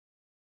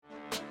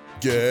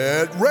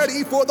Get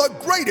ready for the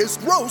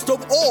greatest roast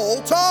of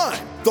all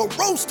time, the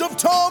Roast of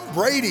Tom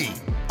Brady,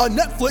 a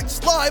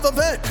Netflix live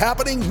event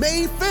happening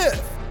May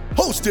 5th.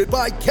 Hosted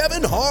by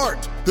Kevin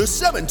Hart, the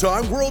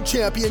 7-time world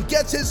champion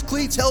gets his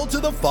cleats held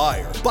to the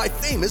fire by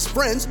famous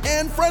friends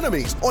and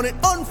frenemies on an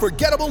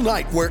unforgettable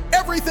night where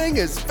everything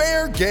is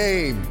fair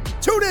game.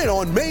 Tune in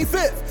on May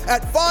 5th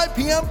at 5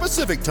 p.m.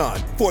 Pacific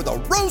time for the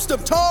Roast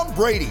of Tom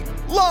Brady,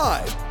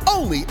 live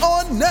only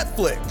on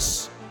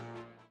Netflix.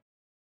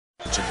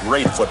 It's a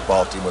great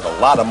football team with a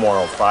lot of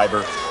moral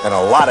fiber and a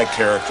lot of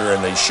character,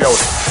 and they showed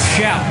it.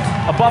 Shout,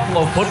 a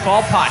Buffalo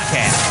football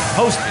podcast,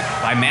 hosted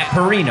by Matt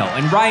Perino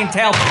and Ryan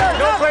Talbot.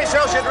 No place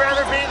else you'd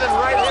rather be than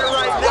right here,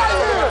 right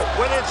now.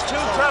 When it's too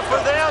tough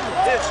for them,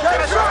 it's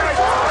just right.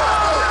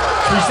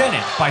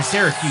 Presented by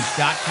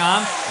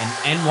Syracuse.com and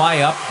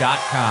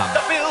NYUp.com.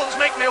 The Bills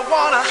make me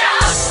wanna.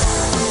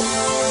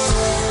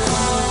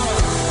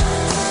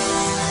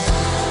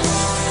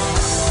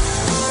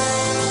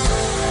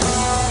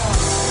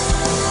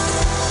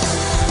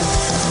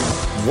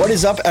 What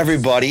is up,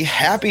 everybody?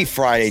 Happy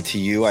Friday to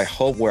you. I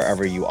hope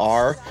wherever you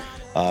are,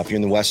 if you're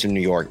in the Western New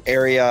York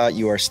area,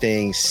 you are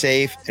staying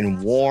safe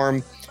and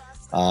warm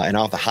and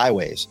off the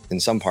highways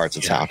in some parts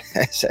of town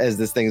as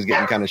this thing is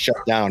getting kind of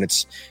shut down.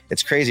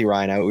 It's crazy,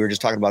 Ryan. We were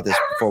just talking about this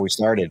before we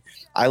started.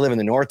 I live in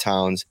the North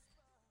Towns.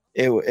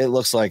 It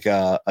looks like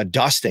a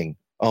dusting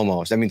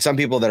almost. I mean, some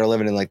people that are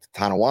living in like the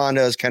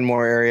Tonawandas,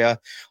 Kenmore area,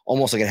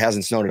 almost like it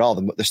hasn't snowed at all.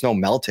 The snow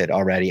melted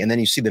already. And then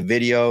you see the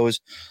videos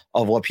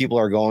of what people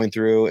are going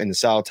through in the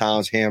South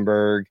Towns,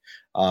 Hamburg,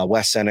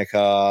 West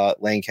Seneca,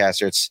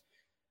 Lancaster.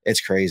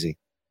 It's crazy.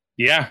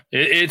 Yeah,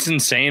 it's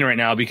insane right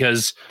now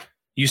because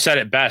you said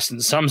it best.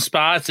 In some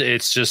spots,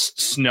 it's just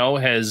snow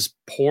has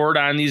poured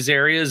on these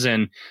areas.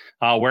 And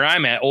where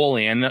I'm at,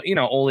 Olean,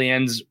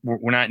 Olean's,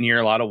 we're not near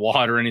a lot of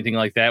water or anything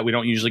like that. We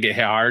don't usually get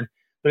hit hard.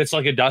 But it's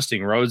like a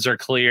dusting. Roads are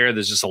clear.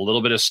 There's just a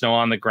little bit of snow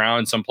on the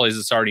ground. Some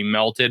places it's already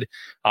melted.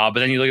 But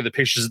then you look at the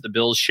pictures that the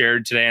Bills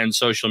shared today on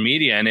social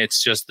media, and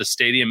it's just the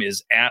stadium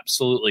is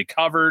absolutely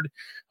covered.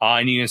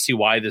 And you can see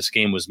why this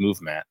game was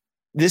moved, Matt.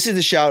 This is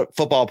the Shout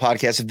Football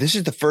Podcast. If this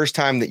is the first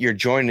time that you're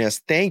joining us,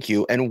 thank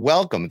you and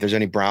welcome. If there's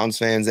any Browns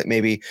fans that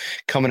may be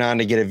coming on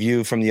to get a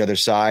view from the other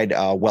side,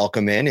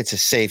 welcome in. It's a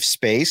safe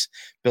space.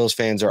 Bills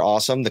fans are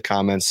awesome. The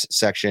comments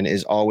section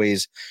is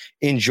always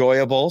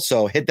enjoyable.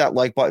 So hit that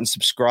like button,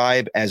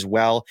 subscribe as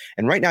well.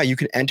 And right now you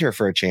can enter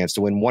for a chance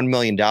to win $1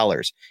 million.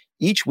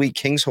 Each week,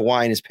 Kings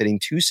Hawaiian is pitting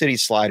two city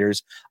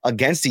sliders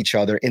against each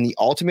other in the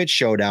ultimate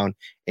showdown,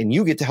 and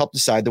you get to help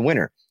decide the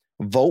winner.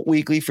 Vote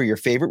weekly for your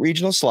favorite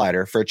regional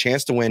slider for a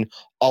chance to win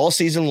all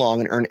season long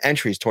and earn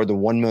entries toward the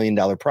 $1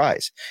 million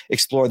prize.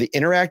 Explore the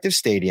interactive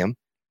stadium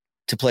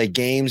to play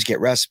games,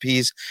 get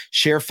recipes,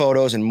 share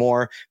photos, and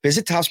more.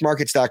 Visit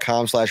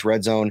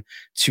topsmarkets.com/redzone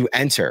to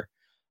enter.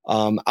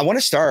 I want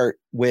to start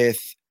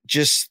with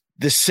just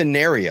the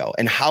scenario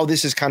and how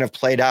this has kind of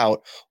played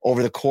out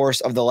over the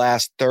course of the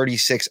last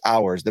 36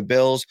 hours. The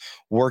Bills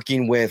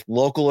working with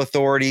local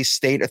authorities,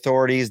 state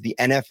authorities, the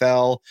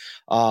NFL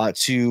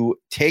to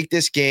take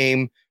this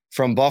game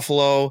from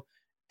Buffalo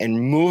and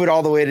move it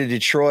all the way to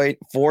Detroit,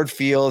 Ford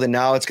Field, and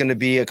now it's going to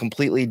be a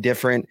completely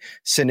different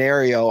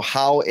scenario.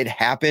 How it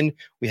happened,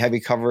 we have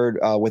you covered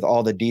with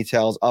all the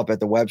details up at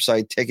the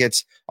website.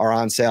 Tickets are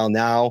on sale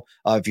now.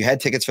 If you had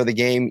tickets for the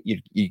game,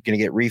 you're going to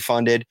get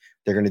refunded.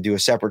 They're going to do a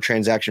separate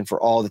transaction for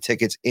all the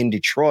tickets in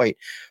Detroit.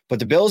 But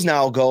the Bills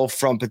now go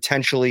from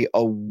potentially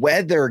a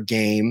weather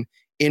game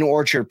in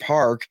Orchard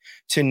Park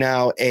to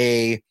now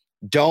a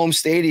dome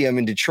stadium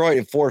in Detroit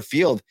at Ford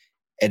Field.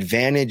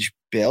 Advantage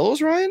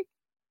Bills, Ryan?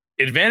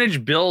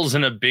 Advantage Bills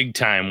in a big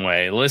time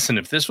way. Listen,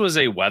 if this was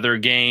a weather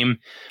game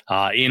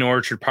in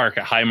Orchard Park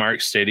at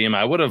Highmark Stadium,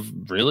 I would have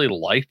really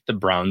liked the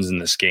Browns in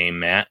this game,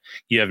 Matt.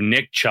 You have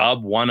Nick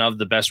Chubb, one of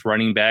the best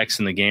running backs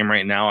in the game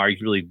right now,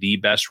 arguably the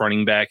best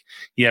running back.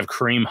 You have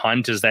Kareem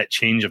Hunt as that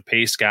change of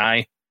pace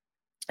guy.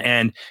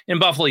 And in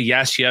Buffalo,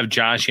 yes, you have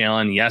Josh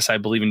Allen. Yes, I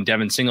believe in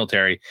Devin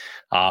Singletary.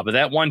 But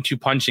that 1-2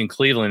 punch in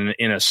Cleveland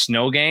in a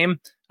snow game,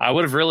 I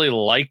would have really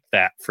liked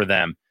that for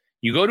them.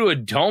 You go to a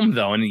dome,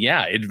 though, and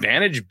yeah,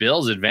 advantage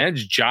Bills,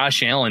 advantage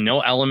Josh Allen. No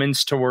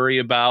elements to worry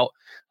about.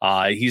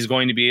 He's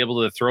going to be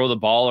able to throw the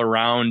ball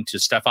around to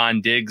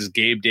Stephon Diggs,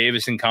 Gabe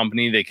Davis and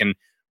company. They can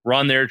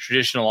run their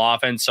traditional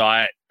offense. So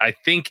I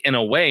think in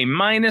a way,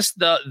 minus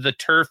the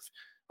turf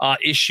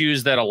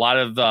issues that a lot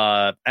of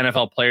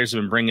NFL players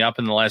have been bringing up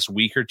in the last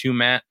week or two,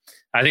 Matt,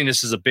 I think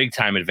this is a big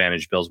time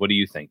advantage, Bills. What do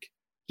you think?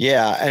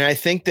 Yeah, and I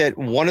think that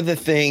one of the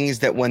things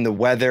that when the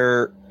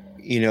weather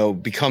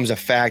becomes a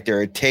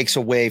factor, it takes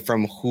away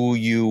from who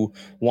you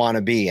want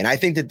to be. And I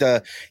think that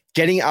the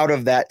getting out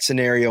of that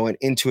scenario and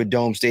into a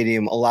dome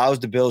stadium allows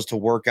the Bills to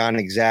work on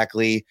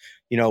exactly,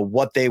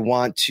 what they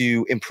want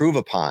to improve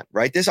upon,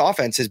 right? This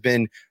offense has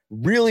been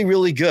really,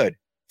 really good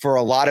for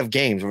a lot of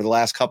games over the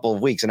last couple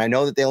of weeks. And I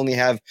know that they only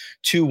have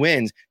 2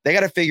 wins. They got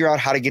to figure out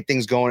how to get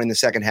things going in the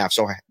second half.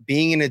 So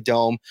being in a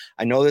dome,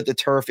 I know that the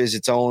turf is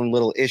its own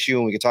little issue,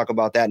 and we can talk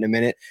about that in a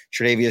minute.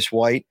 Tre'Davious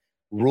White,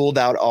 ruled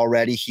out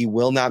already. He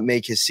will not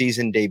make his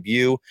season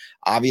debut.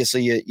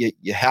 Obviously,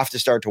 you have to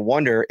start to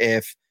wonder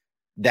if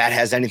that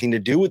has anything to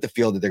do with the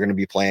field that they're going to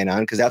be playing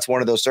on, because that's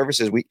one of those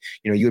surfaces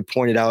you had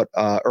pointed out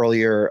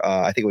earlier,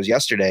 I think it was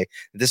yesterday,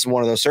 this is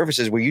one of those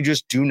surfaces where you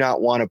just do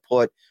not want to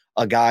put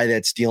a guy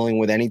that's dealing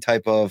with any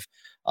type of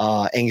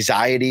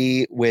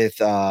anxiety with,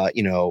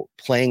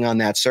 playing on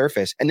that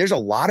surface. And there's a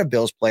lot of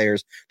Bills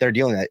players that are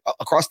dealing with that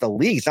across the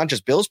league. It's not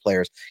just Bills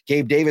players.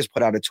 Gabe Davis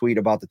put out a tweet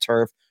about the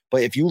turf.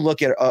 But if you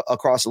look at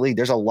across the league,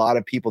 there's a lot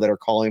of people that are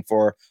calling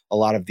for a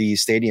lot of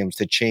these stadiums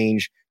to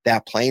change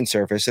that playing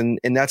surface. And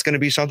that's going to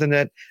be something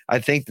that I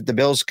think that the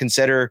Bills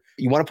consider.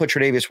 You want to put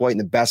Tre'Davious White in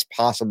the best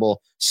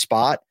possible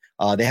spot.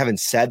 They haven't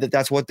said that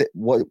that's what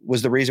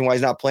was the reason why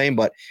he's not playing,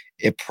 but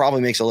it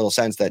probably makes a little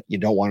sense that you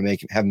don't want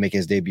to have him make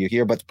his debut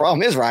here. But the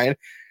problem is, Ryan,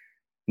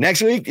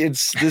 next week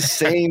it's the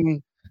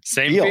same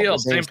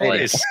field, same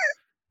place.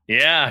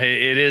 Yeah,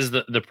 it is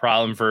the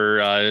problem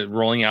for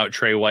rolling out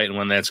Trey White and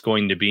when that's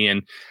going to be.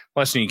 And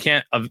listen, you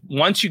can't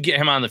once you get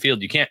him on the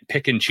field, you can't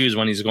pick and choose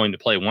when he's going to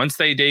play. Once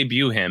they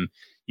debut him,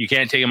 you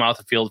can't take him off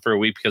the field for a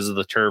week because of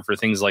the turf or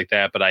things like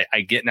that. But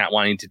I get not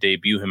wanting to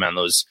debut him on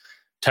those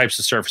types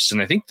of surfaces.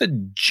 And I think the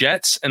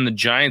Jets and the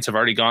Giants have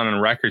already gone on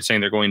record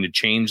saying they're going to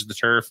change the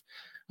turf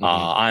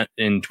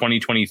in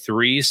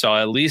 2023. So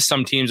at least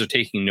some teams are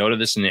taking note of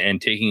this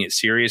and taking it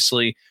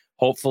seriously.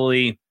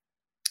 Hopefully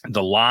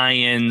the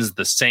Lions,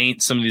 the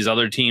Saints, some of these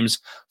other teams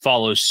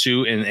follow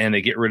suit and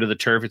they get rid of the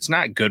turf. It's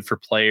not good for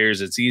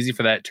players. It's easy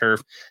for that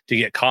turf to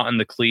get caught in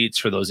the cleats,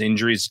 for those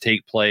injuries to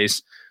take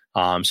place.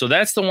 So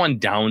that's the one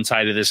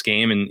downside of this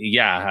game. And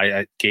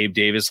yeah, Gabe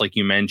Davis, like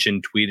you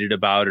mentioned, tweeted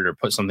about it or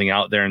put something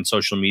out there in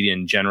social media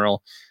in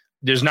general.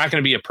 There's not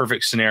going to be a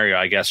perfect scenario,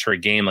 I guess, for a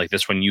game like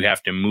this when you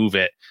have to move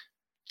it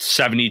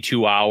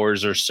 72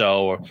 hours or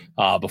so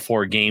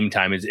before game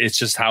time. It's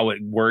just how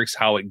it works,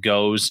 how it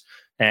goes.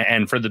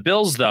 And for the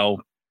Bills,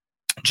 though,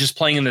 just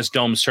playing in this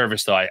dome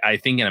surface, though, I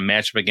think in a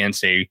matchup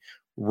against a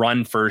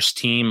run-first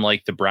team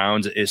like the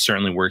Browns, it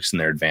certainly works in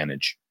their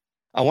advantage.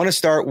 I want to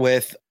start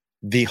with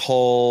the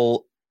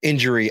whole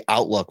injury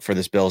outlook for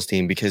this Bills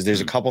team, because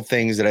there's a couple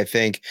things that I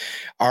think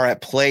are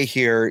at play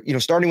here,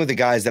 starting with the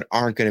guys that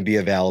aren't going to be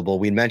available.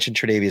 We mentioned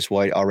Tre'Davious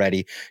White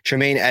already.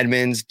 Tremaine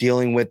Edmunds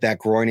dealing with that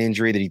groin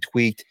injury that he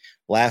tweaked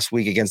last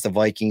week against the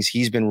Vikings.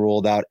 He's been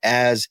ruled out,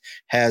 as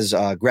has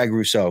Greg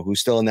Rousseau,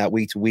 who's still in that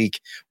week-to-week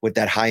with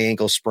that high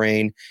ankle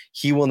sprain.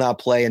 He will not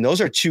play. And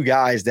those are two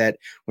guys that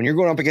when you're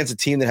going up against a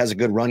team that has a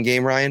good run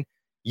game, Ryan,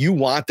 you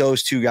want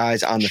those two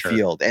guys on the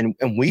field. And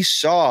we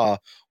saw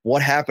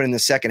what happened in the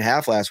second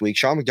half last week.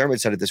 Sean McDermott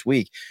said it this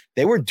week.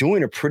 They were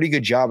doing a pretty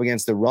good job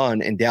against the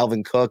run, and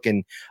Dalvin Cook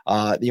and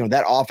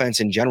that offense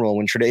in general.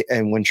 When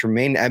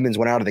Tremaine Edmunds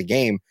went out of the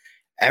game,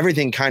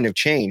 everything kind of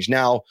changed.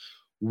 Now,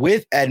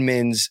 with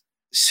Edmunds'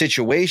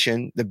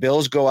 situation, the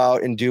Bills go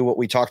out and do what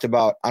we talked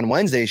about on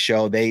Wednesday's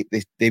show. They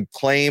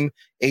claim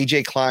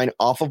AJ Klein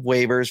off of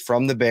waivers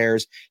from the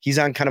Bears. He's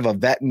on kind of a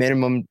vet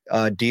minimum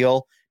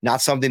deal. Not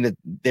something that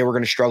they were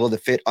going to struggle to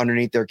fit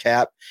underneath their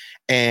cap.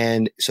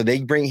 And so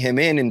they bring him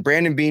in, and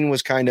Brandon Beane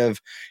was kind of,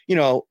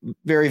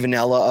 very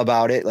vanilla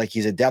about it. Like,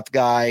 he's a depth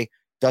guy,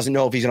 doesn't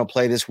know if he's going to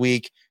play this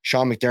week.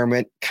 Sean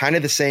McDermott, kind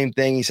of the same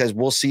thing. He says,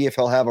 we'll see if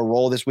he'll have a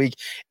role this week.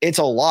 It's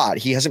a lot.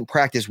 He hasn't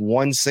practiced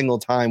one single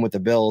time with the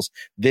Bills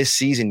this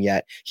season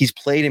yet. He's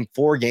played in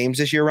 4 games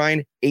this year,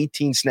 Ryan,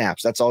 18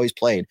 snaps. That's all he's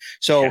played.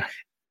 So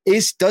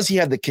does he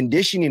have the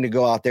conditioning to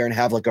go out there and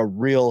have like a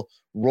real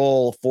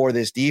role for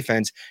this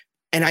defense?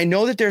 And I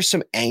know that there's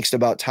some angst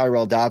about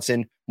Tyrel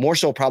Dodson, more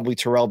so probably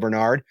Terrell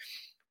Bernard,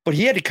 but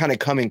he had to kind of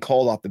come in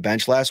cold off the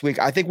bench last week.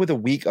 I think with a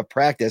week of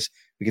practice,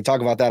 we can talk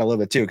about that a little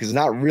bit too, because it's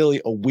not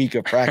really a week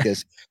of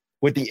practice.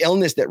 With the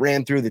illness that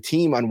ran through the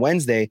team on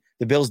Wednesday,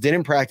 the Bills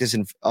didn't practice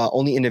in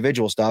only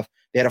individual stuff.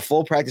 They had a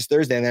full practice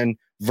Thursday and then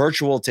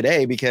virtual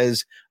today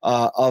because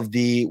of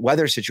the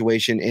weather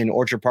situation in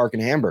Orchard Park in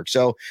Hamburg.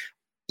 So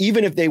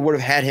even if they would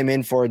have had him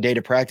in for a day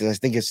to practice, I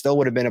think it still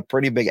would have been a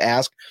pretty big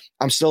ask.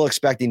 I'm still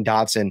expecting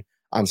Dodson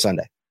on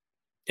Sunday.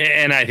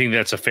 And I think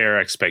that's a fair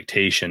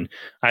expectation.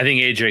 I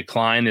think AJ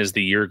Klein, as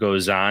the year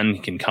goes on,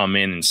 can come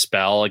in and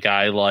spell. A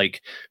guy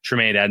like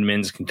Tremaine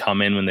Edmunds can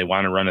come in when they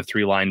want to run a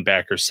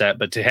 3-linebacker set.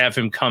 But to have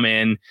him come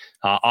in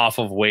off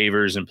of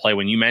waivers and play,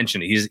 when you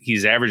mentioned it,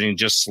 he's averaging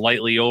just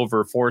slightly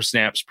over 4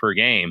 snaps per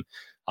game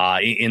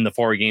in the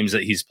 4 games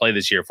that he's played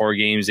this year. 4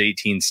 games,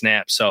 18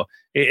 snaps. So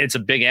it's a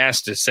big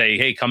ask to say,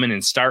 hey, come in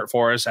and start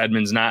for us.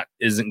 Edmunds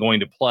isn't going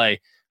to play.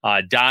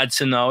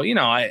 Dodson, though,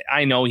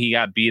 I know he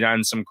got beat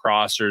on some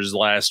crossers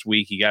last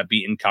week. He got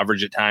beat in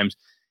coverage at times.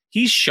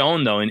 He's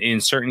shown, though,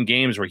 in certain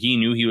games where he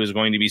knew he was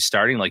going to be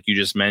starting, like you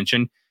just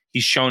mentioned,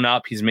 he's shown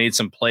up. He's made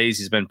some plays.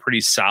 He's been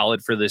pretty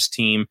solid for this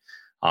team.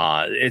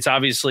 It's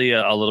obviously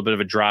a little bit of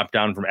a drop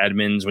down from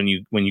Edmunds when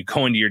you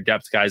go into your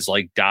depth guys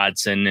like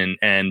Dodson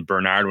and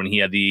Bernard. When he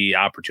had the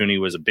opportunity,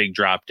 was a big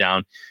drop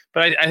down.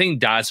 But I think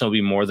Dodson will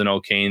be more than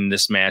okay in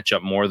this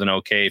matchup, more than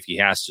okay if he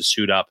has to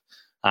suit up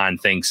on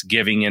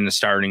Thanksgiving in the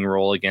starting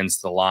role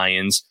against the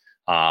Lions.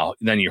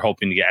 Then you're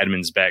hoping to get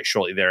Edmunds back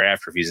shortly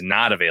thereafter if he's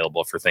not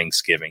available for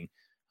Thanksgiving.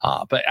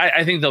 But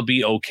I think they'll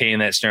be okay in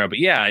that scenario. But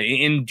yeah,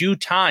 in due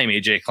time,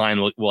 AJ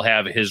Klein will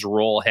have his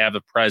role, have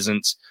a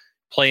presence,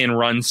 play and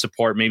run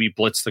support, maybe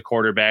blitz the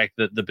quarterback.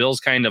 The Bills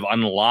kind of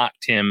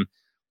unlocked him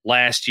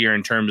last year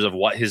in terms of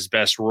what his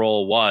best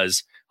role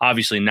was.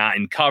 Obviously not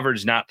in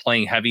coverage, not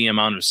playing heavy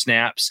amount of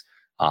snaps.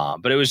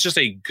 But it was just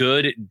a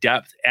good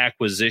depth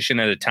acquisition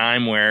at a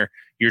time where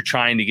you're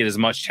trying to get as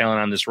much talent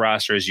on this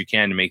roster as you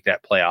can to make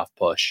that playoff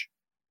push.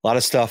 A lot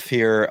of stuff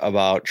here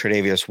about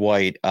Tre'Davious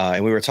White.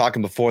 And we were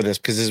talking before this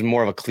because this is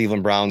more of a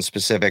Cleveland Browns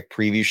specific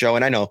preview show.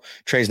 And I know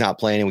Trey's not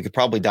playing and we could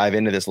probably dive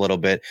into this a little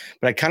bit,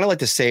 but I'd kind of like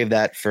to save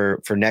that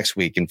for next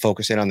week and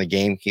focus in on the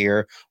game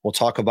here. We'll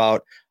talk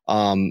about,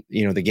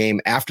 the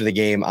game after the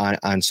game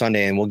on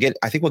Sunday, and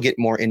I think we'll get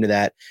more into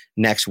that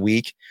next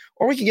week,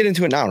 or we can get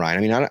into it now, Ryan.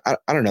 I mean,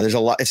 I don't know. There's a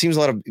lot, it seems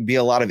be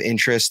a lot of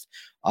interest.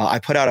 I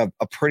put out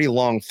a pretty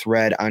long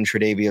thread on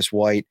Tre'Davious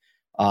White.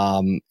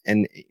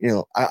 And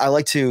I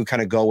like to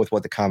kind of go with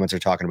what the comments are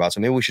talking about.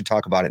 So maybe we should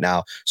talk about it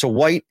now. So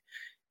White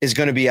is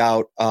going to be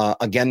out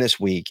again this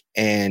week.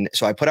 And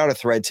so I put out a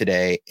thread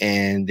today,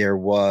 and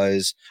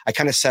I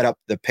kind of set up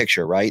the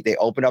picture, right? They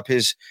opened up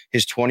his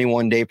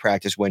 21-day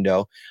practice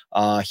window.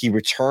 He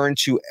returned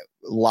to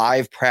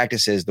live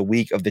practices the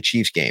week of the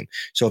Chiefs game.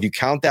 So if you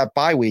count that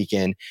bye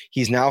weekend,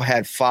 he's now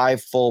had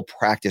 5 full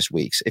practice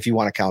weeks, if you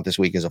want to count this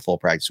week as a full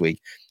practice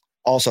week.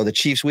 Also, the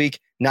Chiefs week,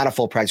 not a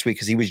full practice week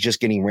because he was just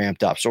getting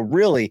ramped up. So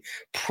really,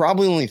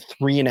 probably only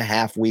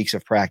 3.5 weeks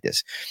of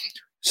practice.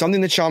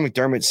 Something that Sean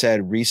McDermott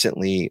said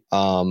recently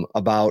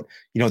about,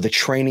 the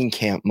training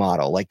camp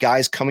model, like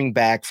guys coming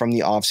back from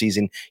the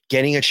offseason,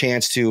 getting a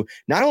chance to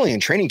not only in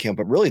training camp,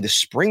 but really the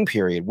spring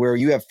period where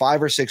you have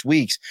 5 or 6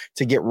 weeks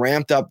to get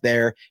ramped up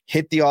there,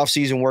 hit the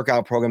offseason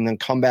workout program, then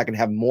come back and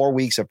have more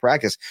weeks of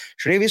practice.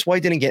 Tre'Davious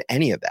White didn't get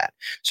any of that.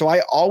 So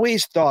I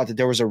always thought that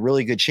there was a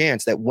really good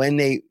chance that when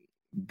they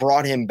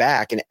brought him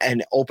back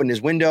and opened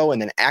his window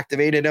and then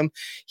activated him,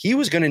 he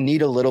was going to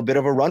need a little bit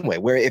of a runway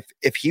where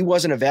if he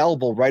wasn't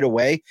available right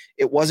away,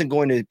 it wasn't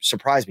going to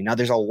surprise me. Now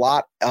there's a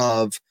lot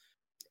of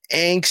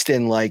angst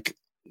and like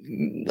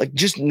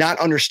just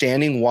not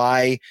understanding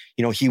why,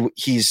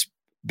 he's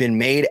been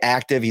made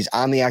active. He's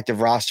on the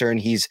active roster and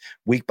he's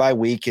week by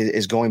week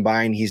is going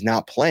by and he's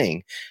not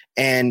playing.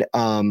 And,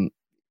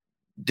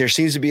 there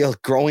seems to be a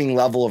growing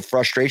level of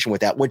frustration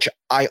with that, which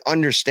I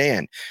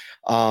understand.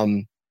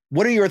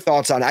 What are your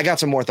thoughts on? I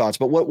got some more thoughts,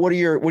 but what are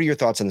your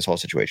thoughts on this whole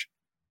situation?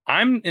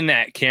 I'm in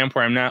that camp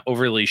where I'm not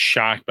overly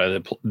shocked by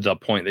the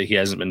point that he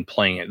hasn't been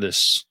playing at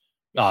this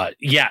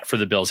yet for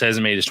the Bills.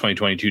 Hasn't made his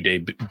 2022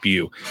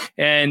 debut,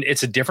 and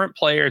it's a different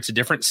player, it's a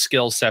different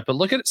skill set. But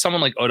look at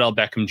someone like Odell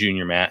Beckham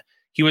Jr. Matt.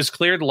 He was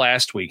cleared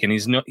last week, and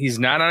he's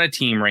not on a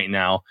team right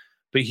now.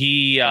 But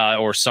he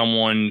or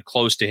someone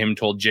close to him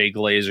told Jay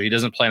Glazer he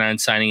doesn't plan on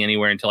signing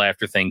anywhere until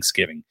after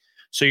Thanksgiving.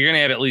 So you're going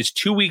to have at least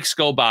 2 weeks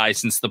go by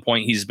since the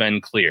point he's been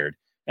cleared.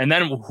 And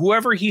then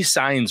whoever he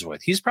signs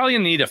with, he's probably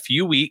going to need a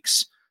few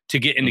weeks to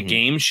get into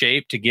game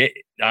shape, to get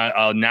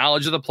a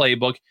knowledge of the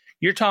playbook.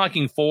 You're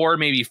talking 4,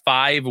 maybe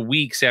 5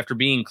 weeks after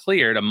being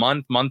cleared, a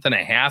month and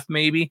a half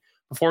maybe,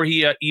 before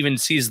he even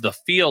sees the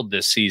field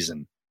this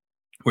season.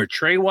 Where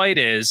Trey White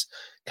is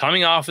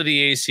coming off of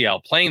the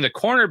ACL, playing the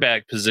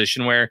cornerback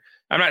position where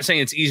I'm not saying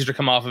it's easier to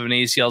come off of an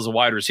ACL as a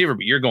wide receiver,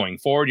 but you're going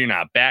forward. You're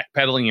not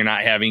backpedaling. You're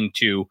not having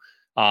to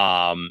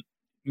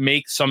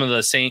make some of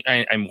the same,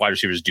 and wide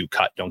receivers do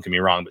cut, don't get me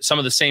wrong, but some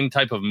of the same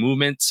type of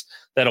movements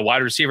that a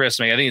wide receiver has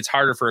to make. I think it's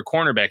harder for a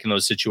cornerback in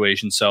those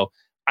situations. So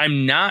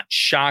I'm not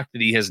shocked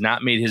that he has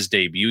not made his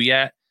debut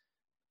yet.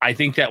 I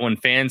think that when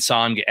fans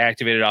saw him get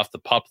activated off the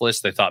PUP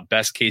list, they thought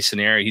best case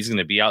scenario, he's going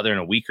to be out there in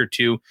a week or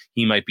two.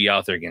 He might be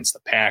out there against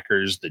the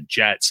Packers, the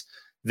Jets,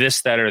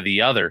 this, that, or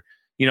the other.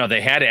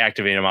 They had to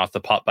activate him off the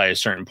PUP by a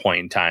certain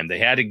point in time. They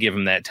had to give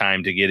him that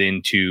time to get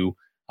into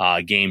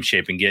game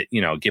shape and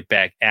get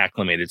back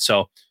acclimated.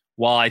 So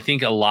while I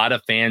think a lot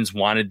of fans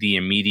wanted the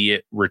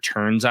immediate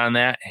returns on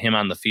that, him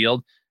on the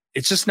field,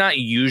 it's just not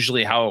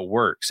usually how it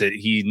works.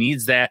 He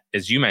needs that,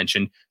 as you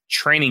mentioned,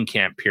 training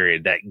camp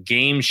period, that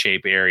game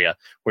shape area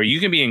where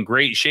you can be in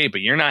great shape, but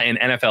you're not in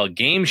NFL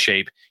game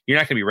shape. You're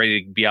not going to be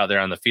ready to be out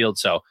there on the field.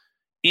 So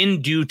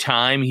in due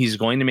time, he's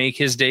going to make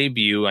his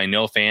debut. I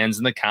know fans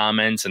in the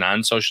comments and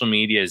on social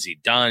media, is he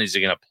done? Is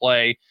he going to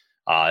play?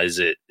 Is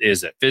it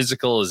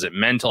physical? Is it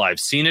mental? I've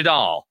seen it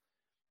all.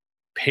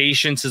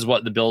 Patience is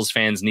what the Bills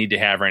fans need to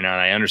have right now.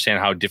 And I understand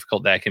how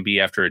difficult that can be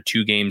after a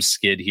 2-game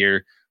skid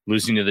here,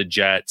 losing to the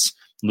Jets,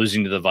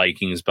 losing to the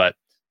Vikings. But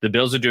the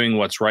Bills are doing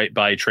what's right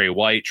by Trey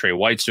White. Trey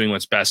White's doing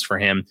what's best for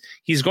him.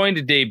 He's going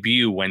to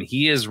debut when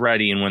he is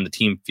ready and when the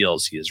team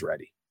feels he is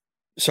ready.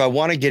 So I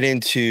want to get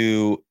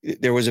into,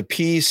 there was a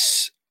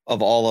piece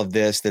of all of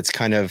this that's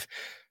kind of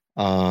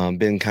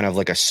been kind of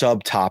like a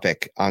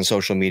subtopic on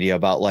social media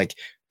about like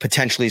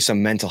potentially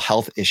some mental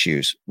health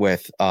issues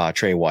with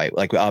Trey White,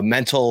 like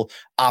mental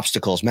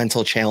obstacles,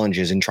 mental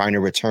challenges in trying to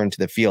return to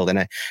the field. And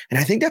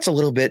I think that's a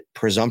little bit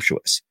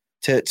presumptuous.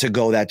 to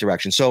go that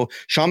direction. So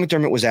Sean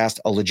McDermott was asked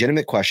a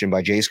legitimate question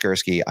by Jay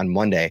Skursky on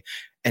Monday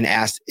and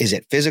asked, is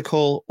it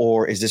physical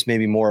or is this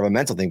maybe more of a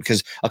mental thing?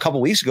 Because a couple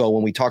of weeks ago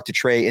when we talked to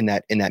Trey in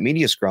that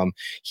media scrum,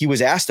 he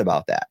was asked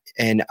about that.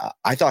 And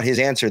I thought his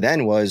answer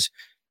then was,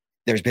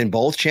 there's been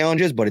both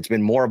challenges, but it's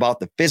been more about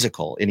the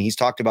physical. And he's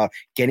talked about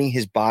getting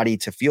his body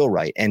to feel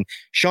right. And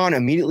Sean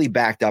immediately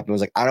backed up and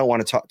was like, I don't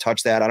want to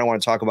touch that. I don't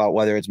want to talk about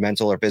whether it's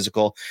mental or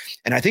physical.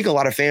 And I think a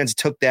lot of fans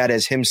took that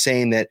as him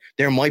saying that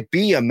there might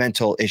be a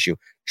mental issue.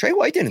 Trey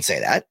White didn't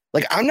say that.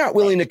 Like, I'm not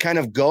willing to kind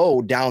of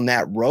go down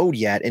that road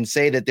yet and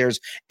say that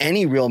there's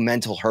any real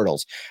mental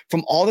hurdles.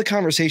 From all the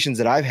conversations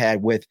that I've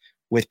had with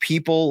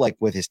people, like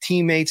with his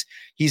teammates,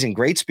 he's in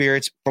great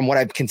spirits. From what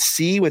I can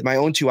see with my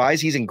own two eyes,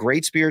 he's in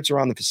great spirits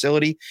around the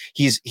facility.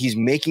 He's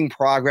making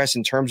progress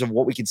in terms of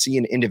what we can see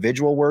in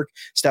individual work.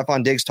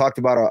 Stefon Diggs talked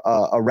about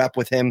a rep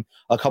with him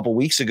a couple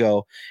weeks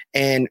ago.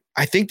 And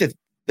I think that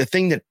the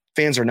thing that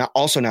fans are not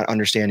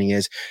understanding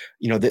is,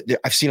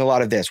 I've seen a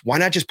lot of this. Why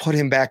not just put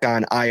him back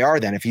on IR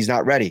then if he's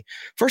not ready?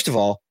 First of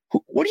all,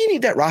 what do you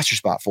need that roster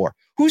spot for?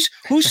 Who's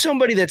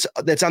somebody that's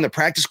on the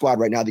practice squad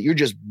right now that you're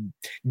just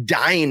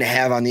dying to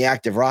have on the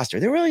active roster?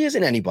 There really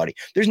isn't anybody.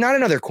 There's not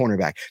another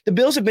cornerback. The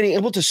Bills have been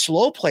able to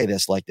slow play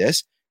this like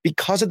this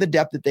because of the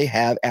depth that they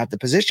have at the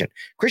position.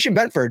 Christian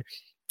Benford,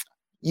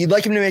 you'd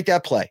like him to make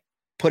that play,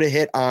 put a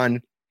hit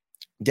on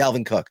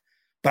Dalvin Cook.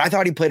 But I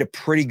thought he played a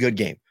pretty good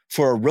game.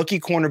 For a rookie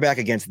cornerback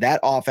against that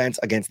offense,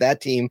 against that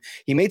team,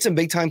 he made some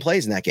big-time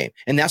plays in that game.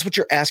 And that's what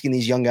you're asking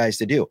these young guys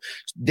to do.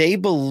 They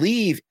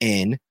believe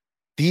in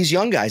these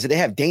young guys that they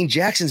have. Dane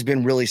Jackson's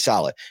been really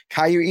solid.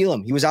 Kaiir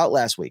Elam, he was out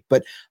last week.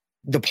 But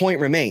the point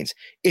remains,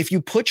 if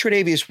you put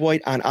Tre'Davious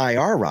White on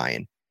IR,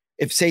 Ryan,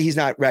 if say he's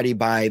not ready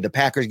by the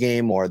Packers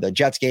game or the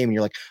Jets game, and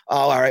you're like,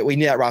 oh, all right, we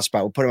need that roster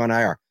spot, we'll put him on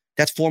IR.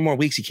 That's 4 more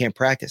weeks he can't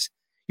practice.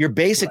 You're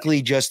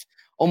basically just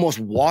almost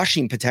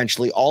washing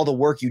potentially all the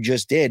work you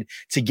just did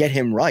to get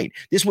him right.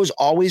 This was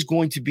always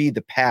going to be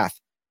the path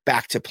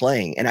back to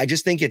playing. And I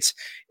just think it's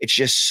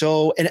just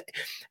so,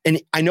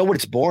 and I know what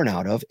it's born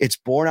out of. It's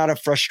born out of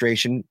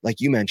frustration.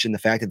 Like you mentioned, the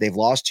fact that they've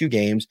lost 2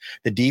 games,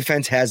 the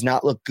defense has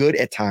not looked good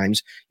at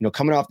times,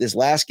 coming off this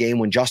last game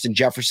when Justin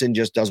Jefferson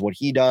just does what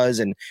he does.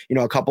 And,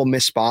 a couple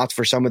missed spots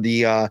for some of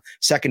the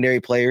secondary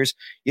players,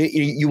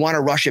 you want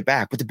to rush it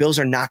back, but the Bills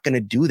are not going to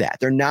do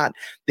that.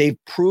 They've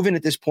proven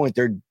at this point,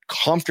 they're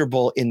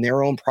comfortable in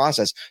their own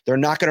process. They're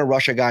not going to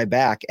rush a guy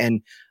back.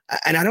 And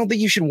I don't think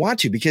you should want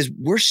to, because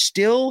we're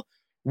still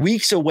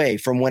weeks away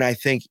from when I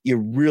think you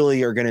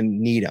really are going to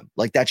need them.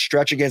 Like that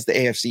stretch against the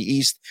AFC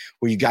East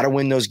where you got to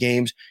win those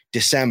games,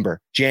 December,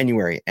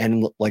 January.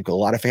 And like a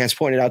lot of fans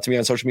pointed out to me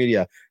on social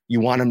media, you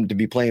want them to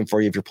be playing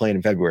for you if you're playing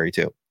in February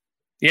too.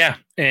 Yeah.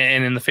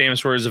 And in the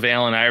famous words of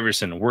Allen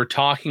Iverson, we're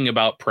talking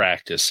about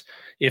practice.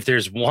 If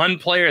there's one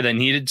player that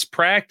needed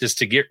practice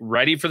to get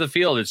ready for the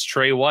field, it's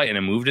Trey White, and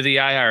a move to the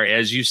IR,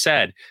 as you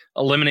said,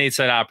 eliminates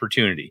that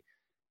opportunity.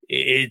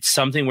 It's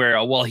something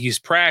where, well, he's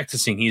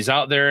practicing. He's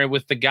out there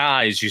with the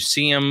guys. You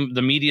see him.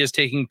 The media is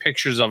taking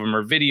pictures of him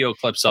or video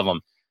clips of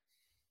him.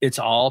 It's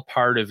all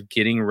part of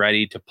getting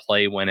ready to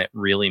play when it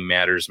really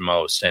matters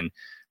most. And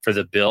for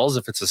the Bills,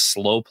 if it's a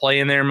slow play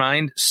in their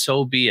mind,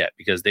 so be it,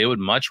 because they would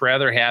much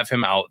rather have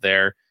him out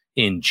there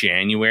in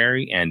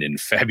January and in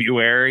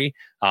February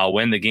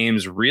when the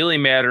games really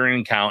matter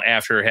and count,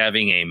 after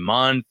having a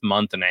month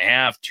and a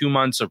half, 2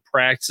 months of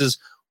practices,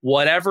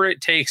 whatever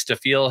it takes to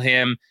feel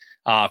him,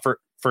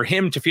 for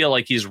him to feel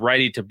like he's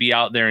ready to be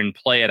out there and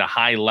play at a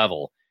high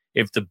level.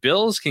 If the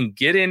Bills can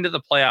get into the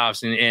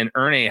playoffs and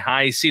earn a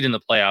high seed in the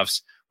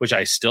playoffs, which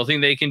I still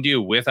think they can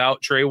do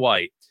without Trey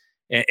White,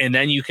 and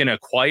then you can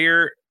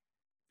acquire,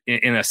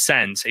 in a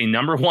sense, a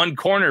number 1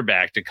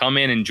 cornerback to come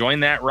in and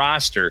join that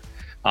roster,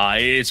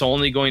 it's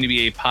only going to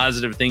be a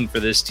positive thing for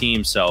this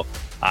team. So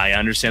I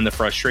understand the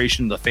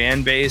frustration of the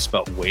fan base,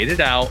 but wait it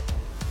out.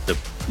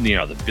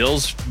 The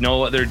Bills know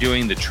what they're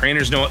doing. The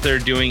trainers know what they're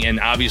doing. And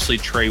obviously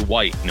Trey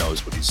White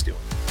knows what he's doing.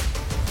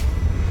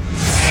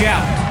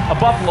 Shout, a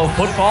Buffalo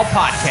football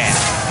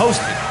podcast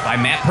hosted by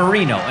Matt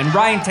Perino and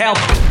Ryan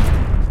Talbot.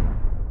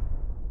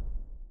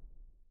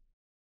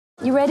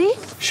 You ready?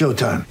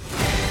 Showtime.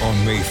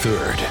 On May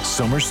 3rd,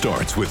 summer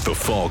starts with The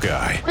Fall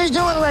Guy. Let's do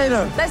it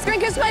later. Let's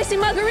drink a spicy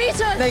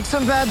margarita. Make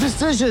some bad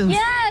decisions.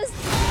 Yes.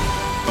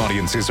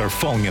 Audiences are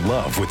falling in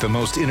love with the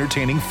most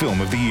entertaining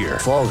film of the year.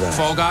 Fall Guy.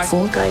 Fall Guy?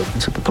 Fall Guy.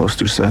 That's what the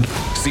poster said.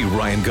 See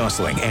Ryan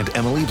Gosling and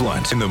Emily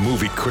Blunt in the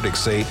movie critics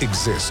say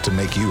exists to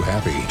make you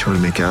happy. Trying to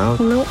make it out?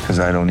 Nope. Because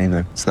I don't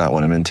either. It's not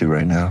what I'm into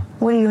right now.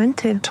 What are you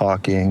into?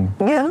 Talking.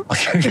 Yeah.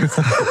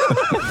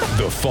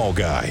 The Fall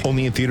Guy.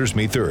 Only in theaters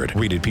May 3rd.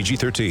 Rated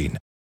PG-13.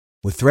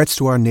 With threats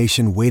to our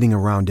nation waiting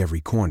around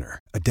every corner,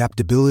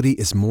 adaptability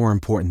is more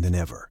important than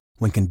ever.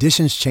 When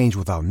conditions change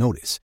without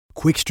notice,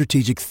 quick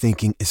strategic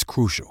thinking is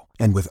crucial.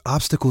 And with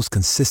obstacles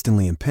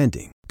consistently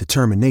impending,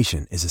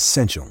 determination is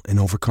essential in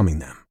overcoming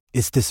them.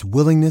 It's this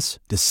willingness,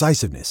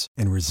 decisiveness,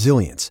 and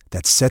resilience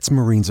that sets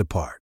Marines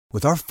apart.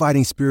 With our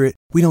fighting spirit,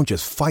 we don't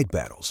just fight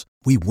battles,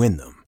 we win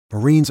them.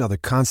 Marines are the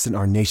constant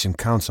our nation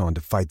counts on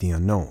to fight the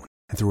unknown.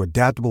 And through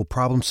adaptable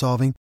problem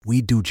solving,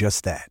 we do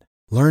just that.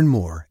 Learn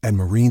more at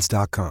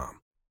marines.com.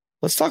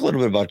 Let's talk a little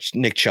bit about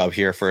Nick Chubb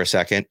here for a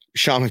second.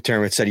 Sean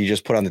McDermott said you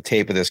just put on the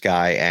tape of this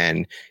guy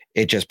and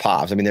it just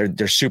pops. I mean,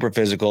 they're super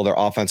physical. Their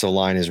offensive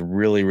line is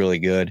really, really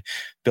good.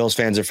 Bills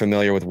fans are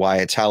familiar with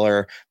Wyatt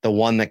Teller, the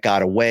one that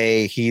got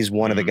away. He's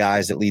one of the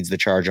guys that leads the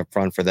charge up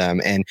front for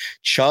them. And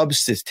Chubb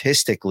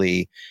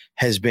statistically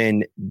has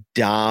been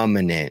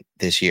dominant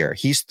this year.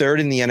 He's third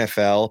in the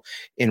NFL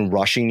in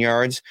rushing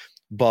yards,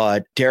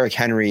 but Derrick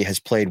Henry has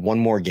played one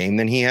more game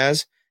than he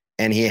has.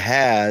 And he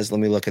has, let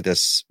me look at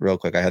this real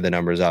quick. I had the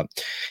numbers up.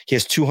 He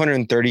has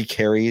 230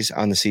 carries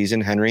on the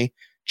season, Henry.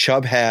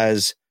 Chubb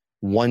has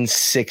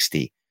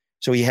 160.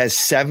 So he has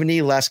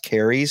 70 less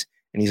carries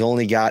and he's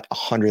only got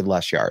 100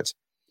 less yards.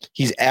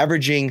 He's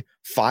averaging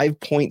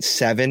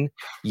 5.7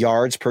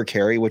 yards per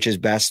carry, which is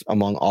best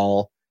among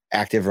all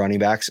active running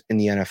backs in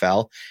the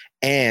NFL.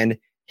 And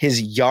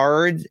his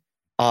yard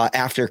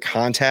after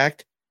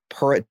contact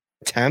per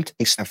attempt,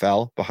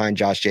 NFL behind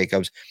Josh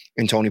Jacobs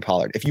and Tony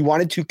Pollard. If you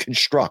wanted to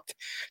construct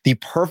the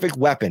perfect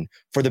weapon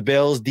for the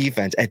Bills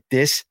defense at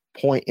this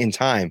point in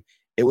time,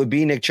 it would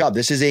be Nick Chubb.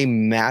 This is a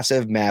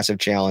massive, massive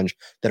challenge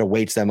that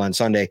awaits them on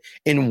Sunday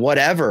in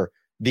whatever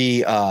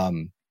the,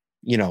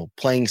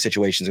 playing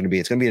situation is going to be.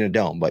 It's going to be in a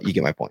dome, but you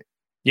get my point.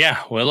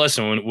 Yeah. Well,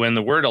 listen, when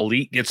the word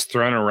elite gets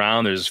thrown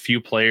around, there's a few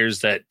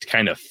players that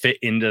kind of fit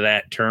into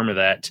that term of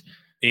that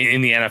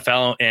in the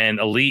NFL, and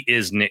elite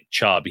is Nick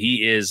Chubb.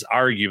 He is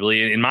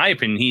arguably, in my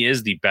opinion, he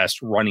is the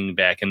best running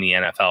back in the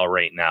NFL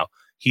right now.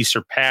 He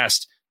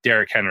surpassed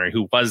Derrick Henry,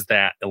 who was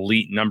that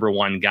elite number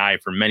one guy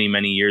for many,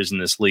 many years in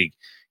this league.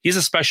 He's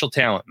a special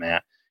talent,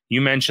 Matt.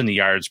 You mentioned the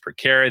yards per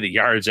carry, the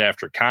yards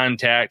after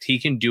contact. He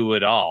can do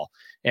it all.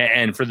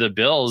 And for the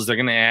Bills, they're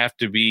going to have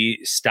to be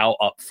stout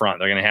up front.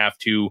 They're going to have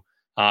to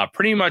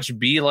pretty much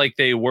be like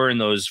they were in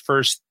those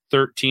first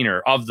 13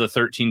 or of the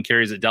 13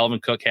 carries that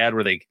Dalvin Cook had,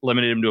 where they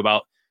limited him to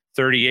about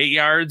 38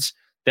 yards.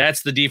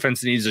 That's the defense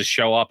that needs to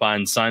show up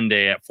on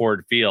Sunday at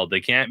Ford Field. They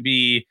can't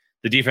be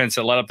the defense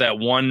that let up that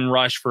one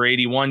rush for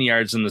 81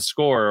 yards in the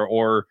score,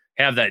 or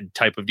have that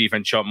type of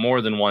defense show up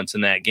more than once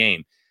in that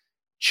game.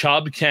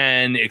 Chubb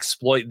can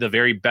exploit the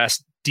very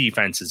best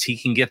defenses. He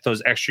can get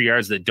those extra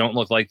yards that don't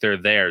look like they're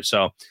there.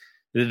 So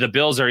the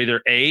Bills are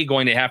either A,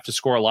 going to have to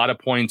score a lot of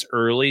points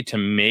early to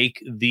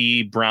make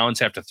the Browns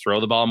have to throw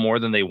the ball more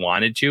than they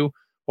wanted to,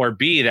 or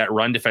B, that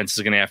run defense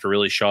is going to have to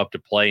really show up to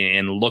play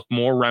and look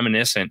more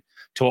reminiscent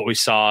to what we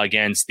saw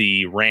against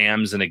the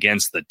Rams and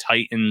against the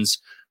Titans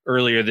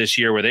earlier this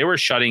year, where they were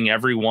shutting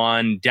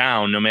everyone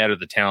down no matter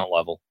the talent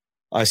level.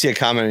 I see a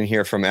comment in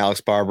here from Alex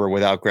Barber.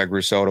 Without Greg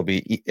Rousseau,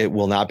 it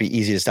will not be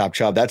easy to stop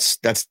Chubb. That's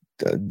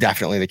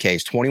definitely the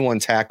case. 21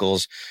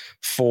 tackles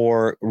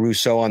for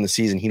Rousseau on the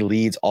season. He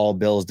leads all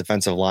Bills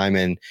defensive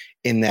linemen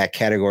in that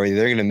category.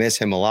 They're going to miss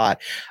him a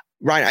lot.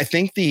 Ryan, I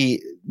think the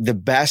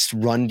best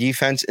run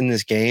defense in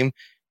this game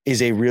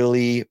is a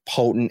really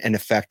potent and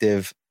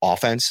effective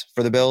offense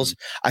for the Bills.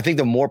 I think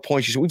the more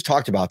points we've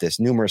talked about this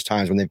numerous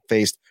times when they've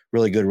faced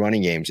really good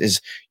running games,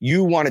 is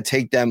you want to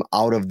take them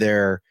out of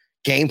their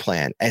game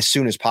plan as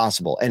soon as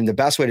possible. And the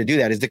best way to do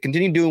that is to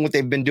continue doing what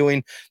they've been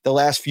doing the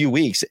last few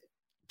weeks,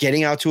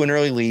 getting out to an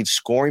early lead,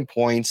 scoring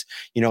points,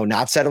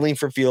 not settling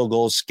for field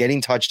goals,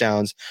 getting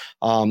touchdowns.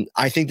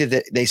 I think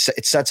that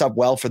it sets up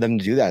well for them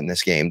to do that in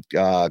this game.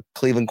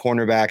 Cleveland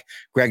cornerback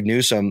Greg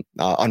Newsome,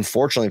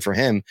 unfortunately for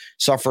him,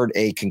 suffered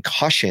a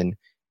concussion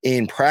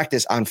in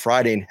practice on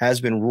Friday and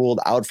has been ruled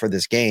out for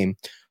this game.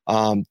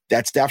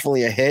 That's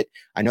definitely a hit.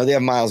 I know they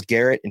have Myles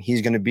Garrett, and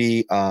he's going to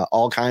be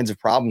all kinds of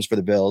problems for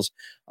the Bills.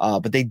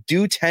 But they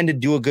do tend to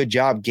do a good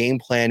job game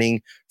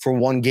planning for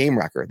one game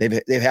record.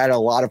 They've had a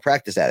lot of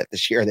practice at it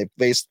this year. They've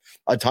faced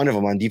a ton of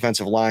them on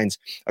defensive lines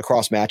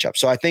across matchups.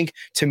 So I think,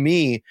 to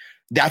me,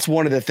 that's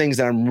one of the things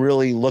that I'm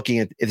really looking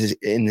at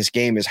in this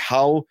game is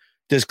how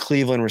does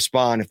Cleveland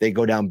respond if they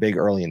go down big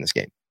early in this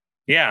game?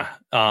 Yeah,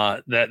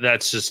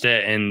 that's just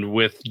it. And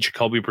with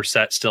Jacoby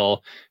Brissett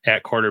still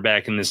at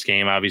quarterback in this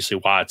game, obviously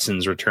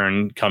Watson's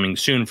return coming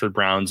soon for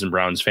Browns and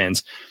Browns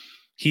fans.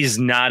 He's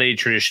not a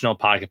traditional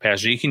pocket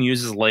passer. He can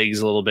use his legs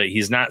a little bit.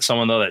 He's not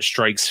someone, though, that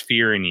strikes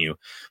fear in you.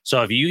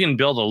 So if you can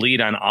build a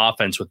lead on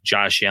offense with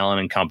Josh Allen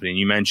and company, and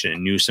you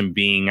mentioned Newsome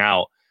being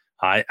out,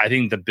 I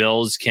think the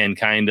Bills can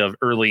kind of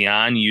early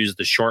on use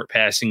the short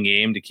passing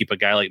game to keep a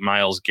guy like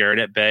Myles Garrett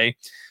at bay.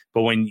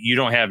 But when you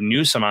don't have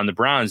Newsome on the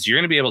Browns, you're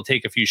going to be able to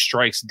take a few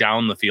strikes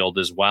down the field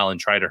as well and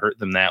try to hurt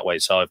them that way.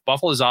 So if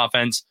Buffalo's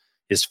offense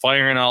is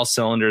firing all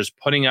cylinders,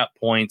 putting up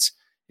points,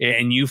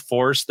 and you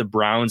force the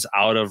Browns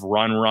out of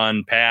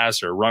run,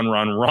 pass, or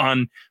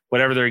run,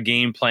 whatever their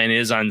game plan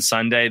is on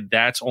Sunday,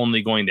 that's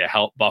only going to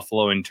help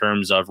Buffalo in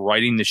terms of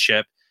righting the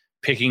ship,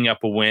 picking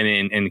up a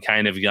win, and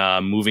kind of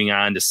moving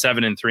on to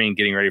 7-3 and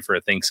getting ready for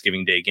a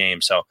Thanksgiving Day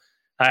game. So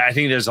I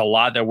think there's a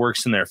lot that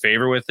works in their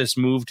favor with this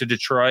move to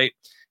Detroit.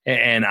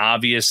 And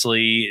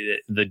obviously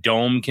the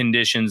dome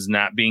conditions,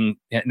 not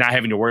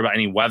having to worry about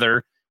any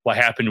weather, what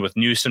happened with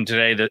Newsome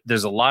today,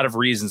 there's a lot of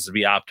reasons to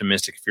be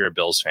optimistic if you're a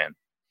Bills fan.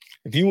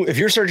 If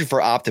you're searching for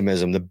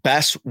optimism, the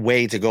best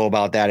way to go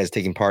about that is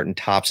taking part in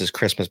Topps'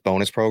 Christmas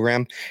bonus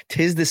program.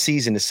 'Tis the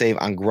season to save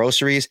on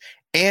groceries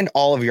and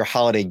all of your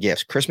holiday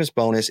gifts. Christmas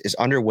bonus is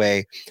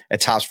underway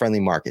at Topps Friendly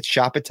Markets.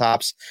 Shop at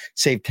Topps,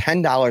 save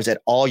 $10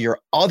 at all your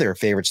other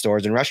favorite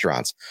stores and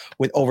restaurants.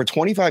 With over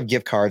 25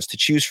 gift cards to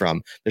choose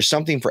from, there's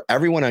something for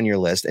everyone on your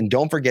list, and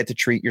don't forget to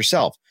treat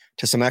yourself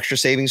to some extra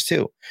savings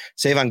too.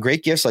 Save on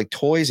great gifts like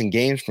toys and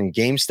games from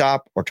GameStop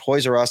or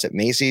Toys R Us at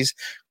Macy's.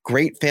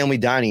 Great family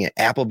dining at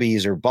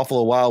Applebee's or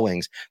Buffalo Wild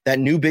Wings, that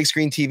new big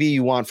screen TV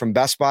you want from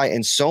Best Buy,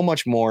 and so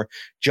much more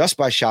just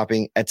by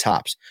shopping at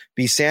Topps.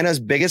 Be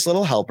Santa's biggest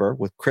little helper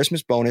with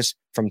Christmas bonus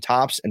from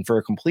Topps. And for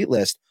a complete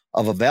list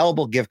of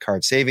available gift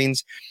card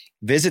savings,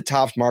 visit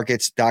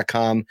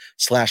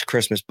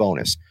topsmarkets.com/Christmas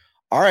bonus.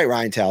 All right,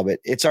 Ryan Talbot,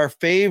 it's our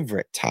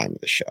favorite time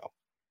of the show.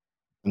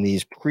 In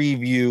these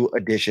preview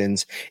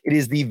editions, it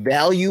is the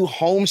Value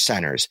Home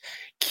Centers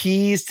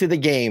keys to the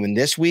game. And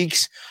this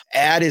week's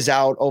ad is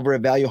out over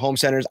at Value Home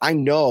Centers. I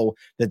know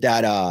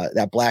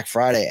that Black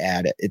Friday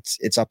ad,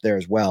 it's up there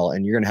as well.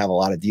 And you're going to have a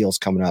lot of deals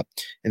coming up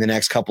in the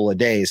next couple of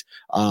days.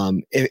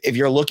 If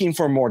you're looking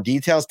for more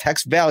details,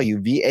 text Value,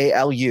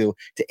 VALU,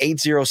 to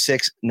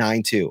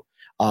 80692.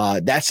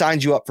 That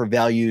signs you up for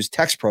Value's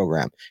text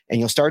program, and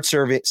you'll start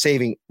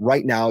saving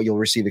right now. You'll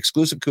receive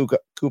exclusive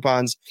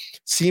coupons,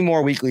 see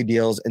more weekly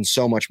deals, and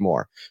so much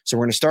more. So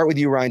we're going to start with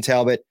you, Ryan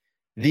Talbot.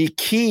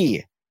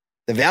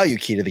 The value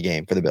key to the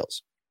game for the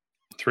Bills.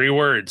 3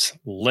 words: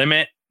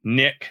 limit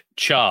Nick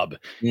Chubb.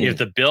 If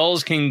the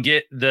Bills can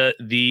get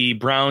the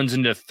Browns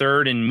into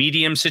third and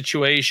medium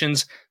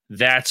situations,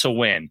 that's a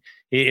win.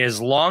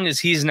 As long as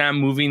he's not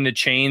moving the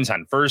chains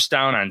on first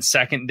down, on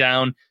second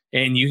down,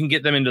 and you can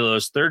get them into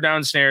those third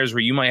down snares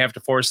where you might have to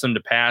force them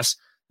to pass,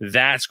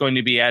 that's going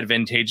to be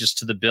advantageous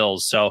to the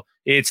Bills. So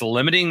it's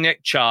limiting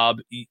Nick Chubb.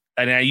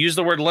 And I use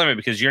the word limit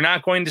because you're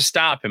not going to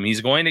stop him. He's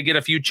going to get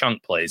a few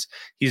chunk plays.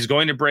 He's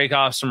going to break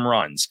off some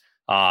runs.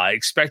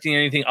 Expecting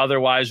anything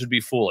otherwise would be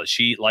foolish.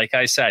 Like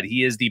I said,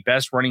 he is the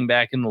best running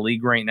back in the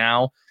league right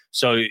now.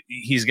 So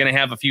he's going to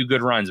have a few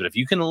good runs. But if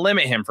you can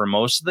limit him for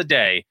most of the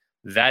day,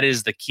 that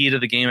is the key to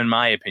the game, in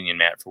my opinion,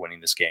 Matt, for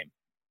winning this game.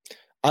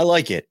 I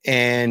like it.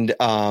 And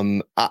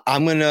I'm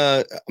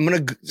gonna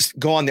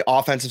go on the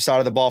offensive side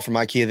of the ball for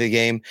my key of the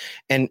game.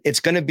 And it's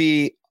going to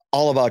be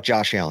all about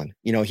Josh Allen.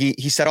 You know,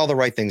 he said all the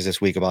right things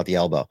this week about the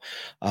elbow.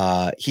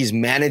 He's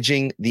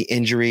managing the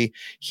injury.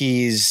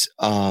 He's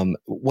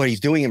what he's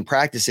doing in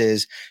practice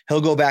is he'll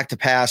go back to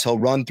pass. He'll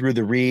run through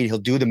the read. He'll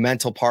do the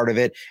mental part of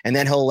it. And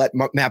then he'll let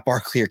Matt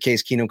Barkley or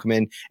Case Keenum come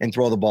in and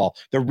throw the ball.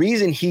 The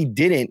reason he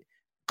didn't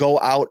go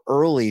out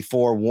early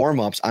for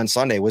warmups on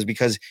Sunday was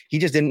because he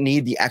just didn't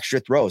need the extra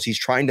throws. He's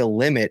trying to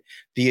limit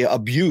the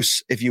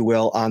abuse, if you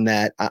will, on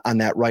that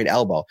right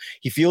elbow.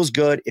 He feels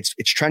good. It's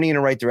trending in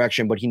the right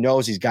direction, but he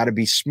knows he's got to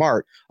be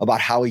smart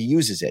about how he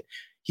uses it.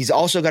 He's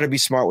also got to be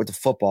smart with the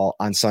football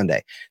on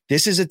Sunday.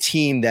 This is a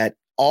team that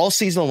all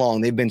season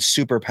long, they've been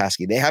super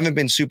pesky. They haven't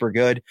been super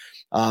good.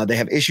 They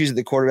have issues at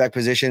the quarterback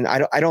position.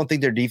 I don't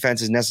think their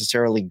defense is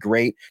necessarily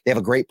great. They have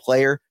a great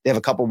player. They have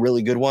a couple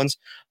really good ones.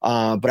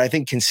 But I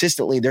think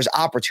consistently there's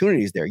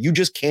opportunities there. You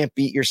just can't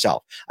beat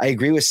yourself. I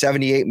agree with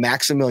 78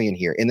 Maximilian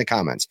here in the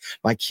comments.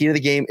 My key to the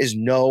game is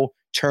no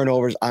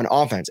turnovers on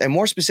offense. And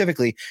more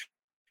specifically,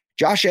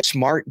 Josh has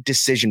smart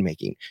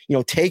decision-making. You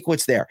know, take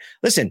what's there.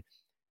 Listen,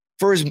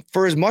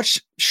 for as much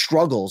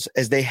struggles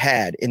as they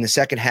had in the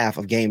second half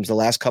of games the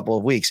last couple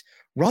of weeks,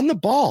 run the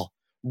ball.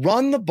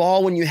 Run the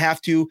ball when you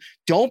have to.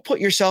 Don't put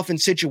yourself in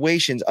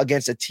situations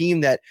against a team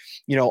that,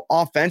 you know,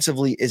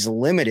 offensively is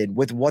limited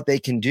with what they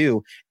can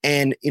do,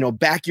 and, you know,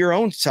 back your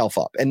own self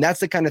up. And that's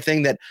the kind of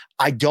thing that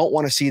I don't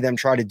want to see them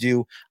try to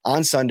do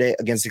on Sunday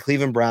against the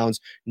Cleveland Browns.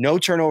 No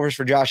turnovers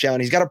for Josh Allen.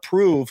 He's got to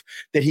prove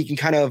that he can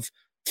kind of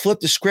flip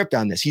the script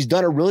on this. He's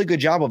done a really good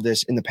job of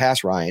this in the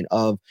past, Ryan,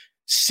 of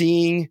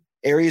seeing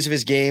areas of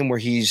his game where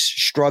he's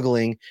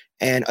struggling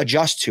and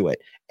adjust to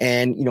it.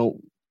 And, you know,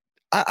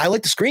 I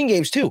like the screen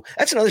games too.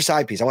 That's another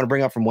side piece I want to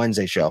bring up from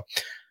Wednesday's show.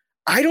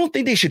 I don't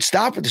think they should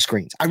stop with the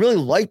screens. I really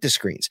like the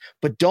screens,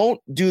 but don't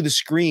do the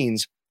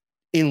screens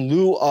in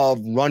lieu of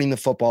running the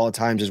football at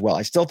times as well.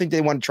 I still think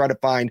they want to try to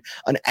find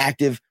an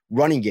active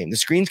running game. The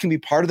screens can be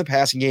part of the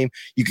passing game.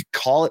 You could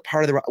call it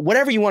part of the,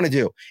 whatever you want to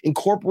do,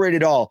 incorporate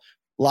it all.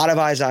 A lot of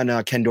eyes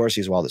on Ken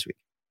Dorsey as well this week.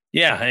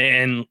 Yeah.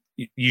 And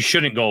you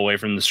shouldn't go away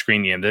from the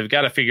screen game. They've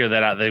got to figure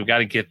that out. They've got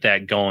to get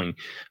that going.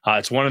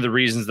 It's one of the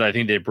reasons that I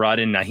think they brought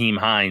in Nyheim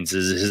Hines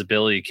is his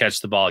ability to catch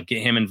the ball,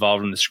 get him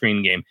involved in the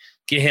screen game,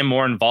 get him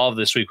more involved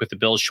this week with the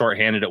Bills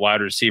shorthanded at wide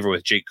receiver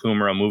with Jake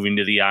Kumara moving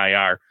to the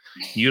IR.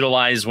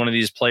 Utilize one of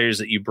these players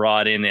that you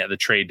brought in at the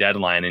trade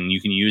deadline, and you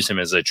can use him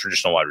as a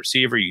traditional wide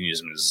receiver. You can use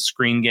him as a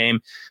screen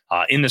game.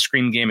 In the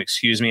screen game,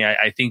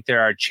 I think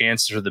there are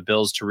chances for the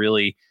Bills to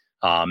really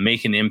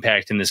make an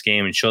impact in this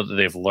game and show that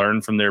they've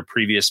learned from their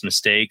previous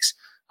mistakes,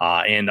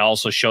 and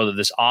also show that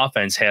this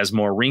offense has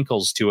more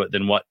wrinkles to it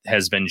than what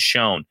has been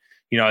shown.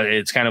 You know,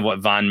 it's kind of what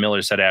Von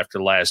Miller said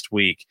after last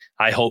week.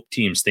 I hope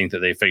teams think that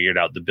they figured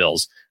out the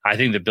Bills. I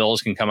think the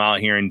Bills can come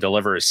out here and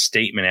deliver a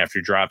statement after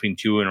dropping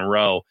 2 in a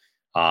row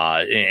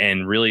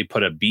and really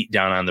put a beat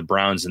down on the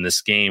Browns in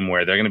this game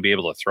where they're going to be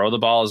able to throw the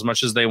ball as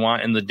much as they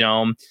want in the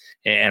dome.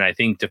 And I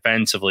think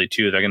defensively,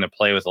 too, they're going to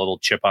play with a little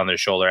chip on their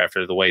shoulder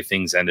after the way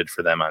things ended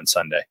for them on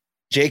Sunday.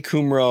 Jake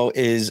Kumro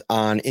is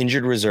on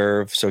injured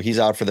reserve, so he's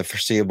out for the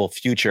foreseeable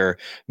future.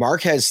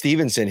 Marquez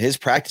Stevenson, his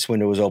practice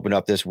window was opened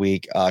up this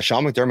week.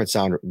 Sean McDermott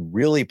sounded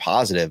really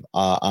positive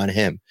on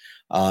him.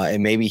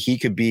 And maybe he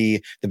could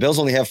be – the Bills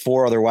only have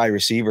 4 other wide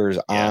receivers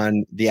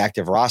on the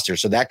active roster.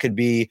 So that could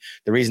be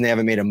the reason they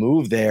haven't made a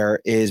move there,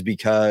 is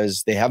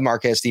because they have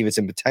Marquez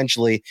Stevenson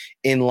potentially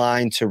in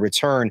line to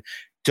return.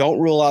 Don't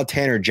rule out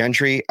Tanner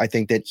Gentry. I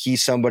think that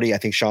he's somebody – I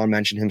think Sean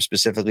mentioned him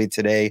specifically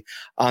today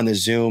on the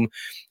Zoom.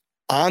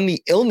 On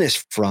the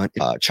illness front,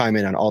 chime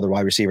in on all the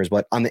wide receivers,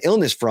 but on the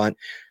illness front,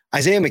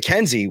 Isaiah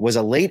McKenzie was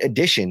a late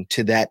addition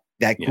to that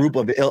group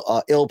of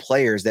ill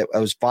players. That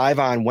was 5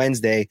 on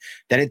Wednesday.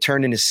 Then it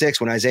turned into 6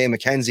 when Isaiah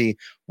McKenzie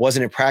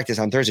wasn't in practice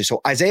on Thursday.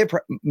 So Isaiah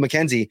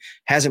McKenzie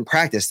hasn't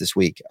practiced this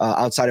week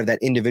outside of that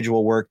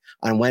individual work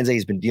on Wednesday.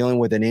 He's been dealing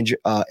with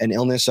an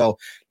illness. So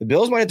the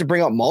Bills might have to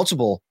bring up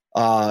multiple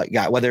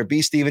whether it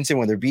be Stevenson,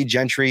 whether it be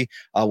Gentry.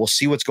 We'll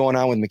see what's going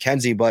on with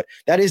McKenzie, but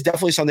that is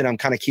definitely something I'm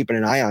kind of keeping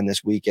an eye on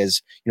this week,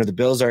 as the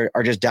Bills are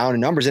just down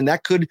in numbers, and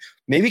that could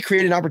maybe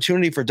create an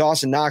opportunity for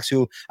Dawson Knox,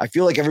 who I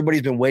feel like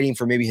everybody's been waiting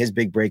for maybe his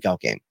big breakout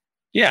game.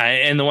 Yeah,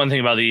 and the one thing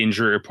about the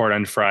injury report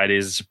on Friday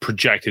is a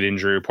projected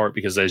injury report,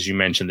 because as you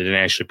mentioned, they didn't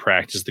actually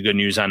practice. The good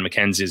news on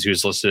McKenzie is he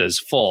was listed as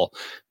full.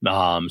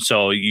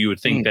 So you would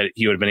think that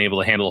he would have been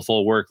able to handle a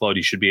full workload.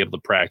 He should be able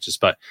to practice,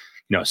 but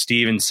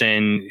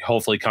Stevenson,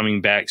 hopefully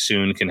coming back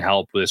soon, can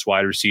help with this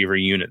wide receiver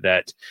unit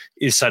that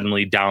is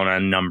suddenly down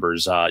on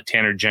numbers.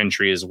 Tanner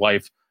Gentry, his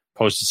wife,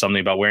 posted something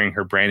about wearing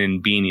her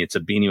Brandon beanie. It's a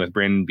beanie with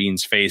Brandon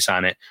Beane's face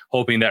on it,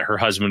 hoping that her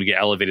husband would get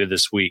elevated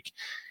this week.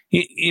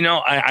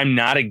 I'm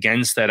not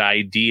against that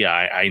idea.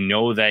 I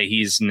know that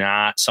he's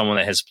not someone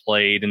that has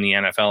played in the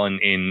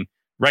NFL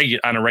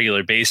on a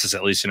regular basis,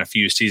 at least in a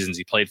few seasons.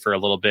 He played for a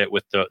little bit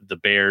with the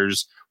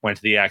Bears, went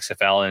to the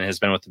XFL, and has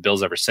been with the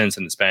Bills ever since.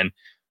 And it's been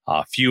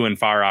few and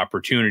far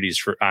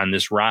opportunities on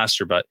this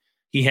roster, but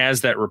he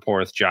has that rapport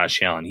with Josh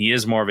Allen. He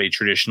is more of a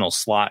traditional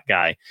slot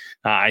guy.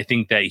 I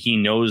think that he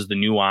knows the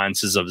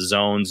nuances of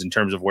zones in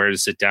terms of where to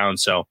sit down.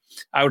 So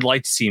I would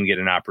like to see him get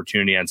an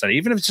opportunity on Sunday,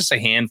 even if it's just a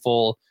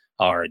handful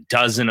or a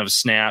dozen of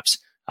snaps.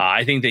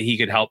 I think that he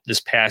could help this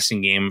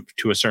passing game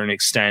to a certain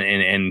extent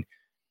and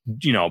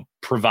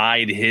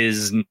provide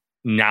his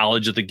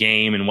knowledge of the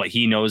game and what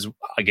he knows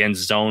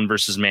against zone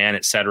versus man,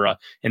 et cetera,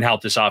 and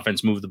help this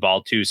offense move the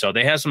ball too. So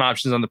they have some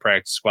options on the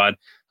practice squad.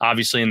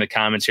 Obviously in the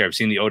comments here, I've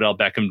seen the Odell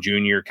Beckham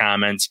Jr.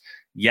 comments.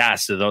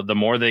 Yes, the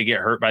more they get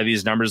hurt by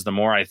these numbers, the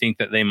more I think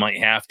that they might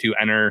have to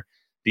enter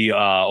the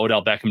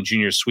Odell Beckham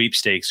Jr.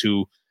 sweepstakes,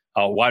 who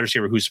wide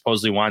receiver who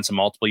supposedly wants a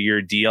multiple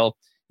year deal.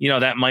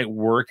 That might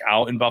work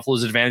out in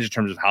Buffalo's advantage in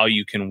terms of how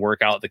you can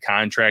work out the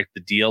contract,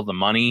 the deal, the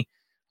money.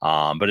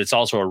 But it's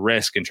also a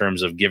risk in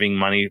terms of giving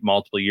money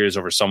multiple years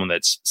over someone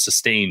that's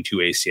sustained 2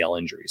 ACL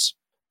injuries.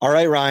 All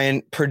right,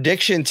 Ryan,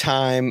 prediction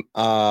time.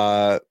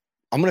 I'm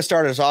going to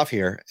start us off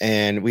here.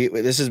 And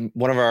this is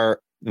one of the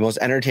most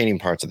entertaining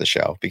parts of the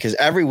show, because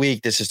every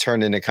week this has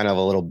turned into kind of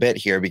a little bit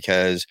here,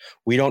 because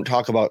we don't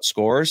talk about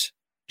scores,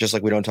 just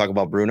like we don't talk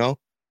about Bruno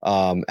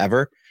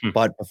ever,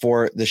 but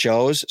before the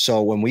shows.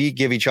 So when we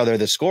give each other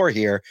the score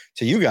here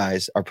to you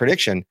guys, our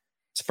prediction,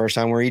 it's the first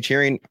time we're each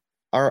hearing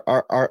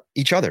our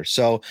each other.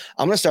 So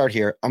I'm going to start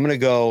here. I'm going to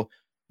go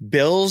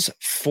Bills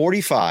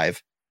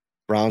 45,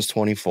 Browns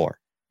 24.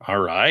 All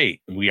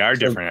right. We are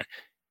different.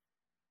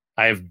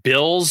 I have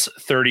Bills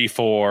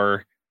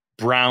 34,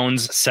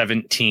 Browns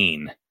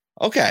 17.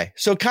 Okay.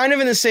 So kind of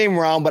in the same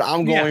round, but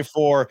I'm going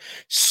for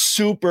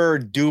super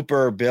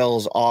duper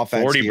Bills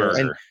offense. 40 here.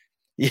 burger.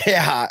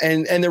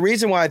 And the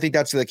reason why I think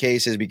that's the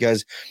case is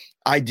because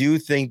I do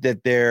think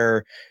that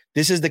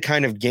this is the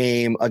kind of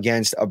game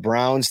against a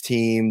Browns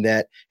team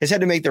that has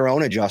had to make their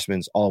own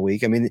adjustments all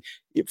week. I mean,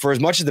 for as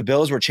much as the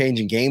Bills were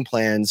changing game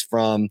plans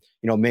from,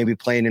 maybe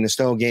playing in a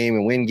snow game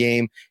and wind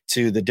game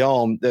to the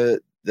dome,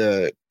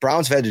 the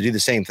Browns have had to do the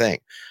same thing.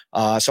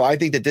 So I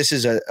think that this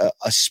is a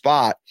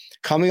spot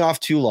coming off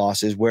 2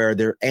 losses where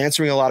they're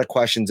answering a lot of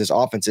questions as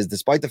offenses,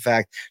 despite the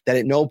fact that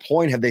at no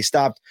point have they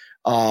stopped,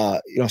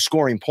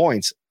 scoring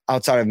points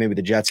outside of maybe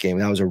the Jets game.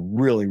 That was a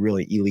really,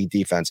 really elite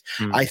defense.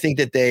 I think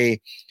that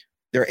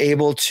they're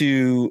able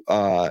to,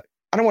 I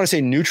don't want to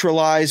say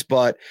neutralize,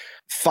 but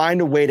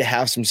find a way to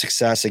have some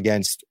success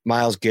against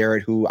Myles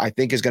Garrett, who I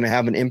think is going to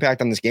have an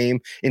impact on this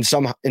game in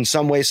some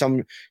way,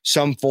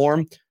 some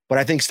form. But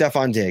I think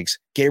Stephon Diggs,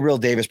 Gabriel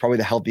Davis, probably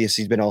the healthiest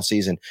he's been all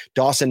season.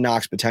 Dawson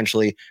Knox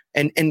potentially,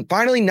 and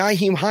finally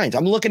Nyheim Hines.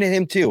 I'm looking at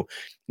him too.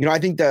 I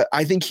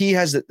think he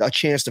has a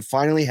chance to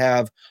finally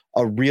have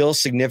a real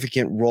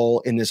significant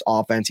role in this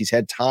offense. He's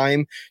had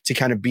time to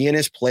kind of be in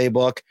his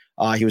playbook.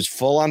 He was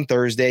full on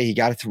Thursday. He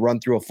got to run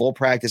through a full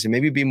practice and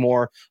maybe be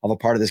more of a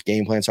part of this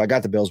game plan. So I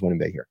got the Bills winning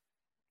big here.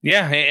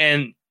 Yeah,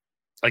 and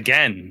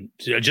again,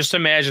 just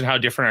imagine how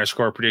different our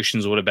score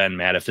predictions would have been,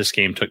 Matt, if this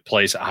game took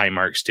place at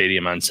Highmark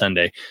Stadium on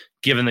Sunday.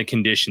 given the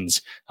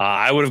conditions.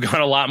 I would have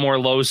gone a lot more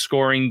low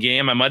scoring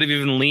game. I might have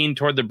even leaned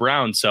toward the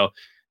Browns. So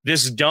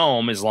this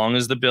dome, as long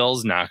as the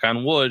Bills, knock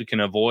on wood, can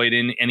avoid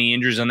any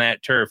injuries on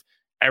that turf,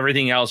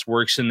 everything else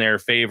works in their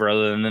favor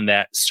other than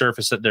that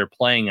surface that they're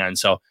playing on.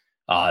 So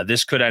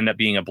this could end up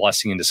being a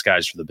blessing in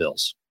disguise for the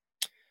Bills.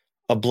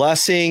 A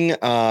blessing,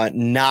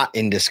 not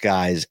in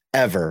disguise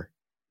ever.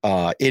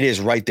 It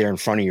is right there in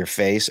front of your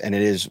face, and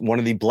it is one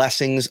of the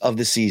blessings of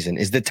the season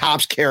is the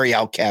Tops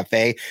Carryout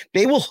Cafe.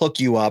 They will hook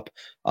you up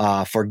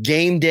for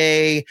game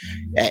day,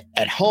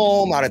 at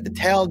home, out at the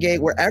tailgate,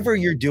 wherever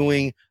you're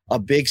doing a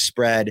big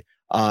spread.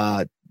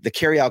 The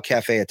Carryout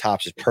Cafe at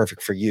Tops is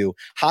perfect for you.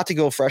 Hot to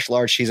go, fresh,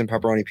 large cheese and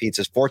pepperoni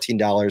pizzas,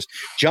 $14.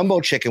 Jumbo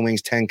chicken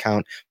wings, 10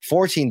 count,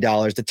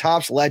 $14. The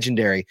Tops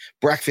legendary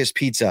breakfast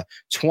pizza,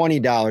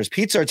 $20.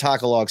 Pizza or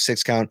taco log,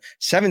 6 count,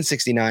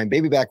 $7.69.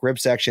 Baby back rib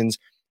sections,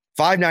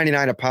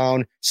 $5.99 a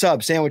pound.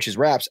 Subs, sandwiches,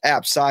 wraps,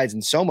 apps, sides,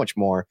 and so much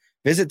more.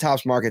 Visit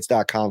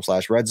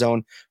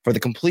topsmarkets.com/redzone for the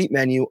complete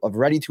menu of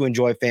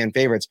ready-to-enjoy fan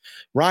favorites.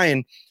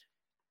 Ryan,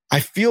 I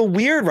feel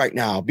weird right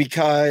now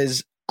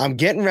because I'm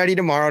getting ready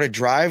tomorrow to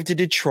drive to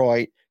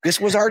Detroit.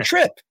 This was our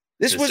trip.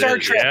 This was our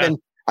trip. Yeah. And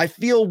I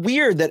feel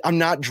weird that I'm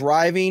not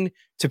driving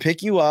to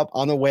pick you up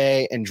on the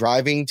way and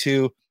driving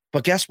to,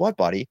 but guess what,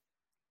 buddy?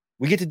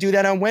 We get to do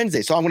that on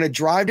Wednesday. So I'm going to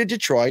drive to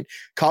Detroit,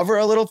 cover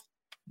a little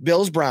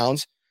Bills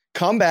Browns,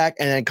 come back,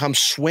 and then come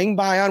swing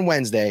by on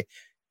Wednesday,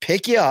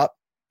 pick you up,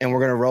 and we're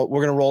going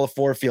to roll a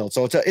Ford Field.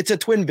 So it's a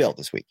twin bill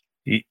this week.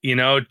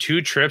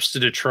 2 trips to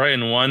Detroit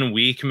in 1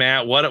 week,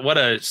 Matt. What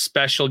a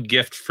special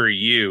gift for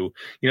you.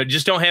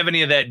 Just don't have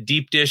any of that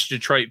deep dish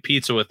Detroit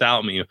pizza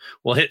without me.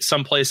 We'll hit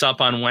someplace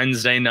up on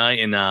Wednesday night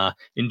and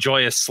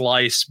enjoy a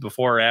slice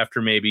before or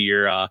after maybe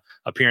your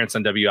appearance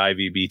on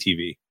WIVB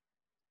TV.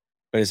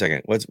 Wait a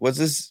second. What's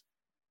this?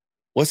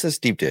 What's this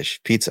deep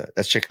dish pizza?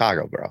 That's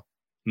Chicago, bro.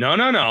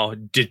 No.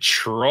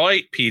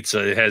 Detroit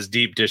pizza has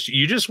deep dish.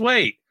 You just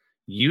wait.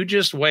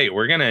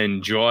 We're going to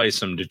enjoy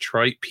some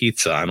Detroit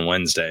pizza on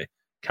Wednesday.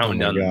 Counting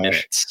down the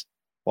minutes.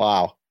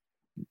 Wow.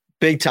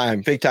 Big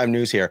time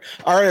news here.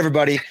 All right,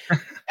 everybody.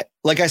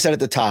 Like I said at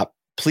the top,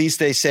 please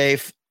stay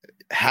safe.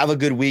 Have a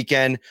good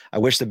weekend. I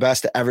wish the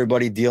best to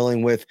everybody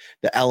dealing with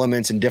the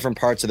elements in different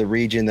parts of the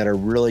region that are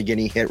really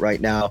getting hit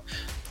right now.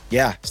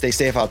 Yeah, stay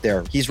safe out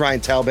there. He's Ryan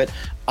Talbot.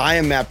 I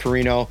am Matt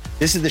Perino.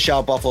 This is the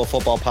Shout Buffalo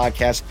Football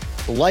Podcast.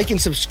 Like and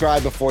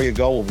subscribe before you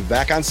go. We'll be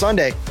back on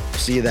Sunday.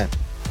 See you then.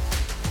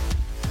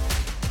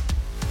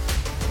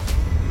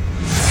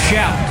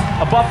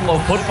 Shout, a Buffalo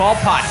football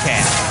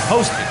podcast,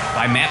 hosted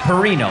by Matt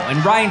Perino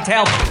and Ryan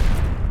Talbot.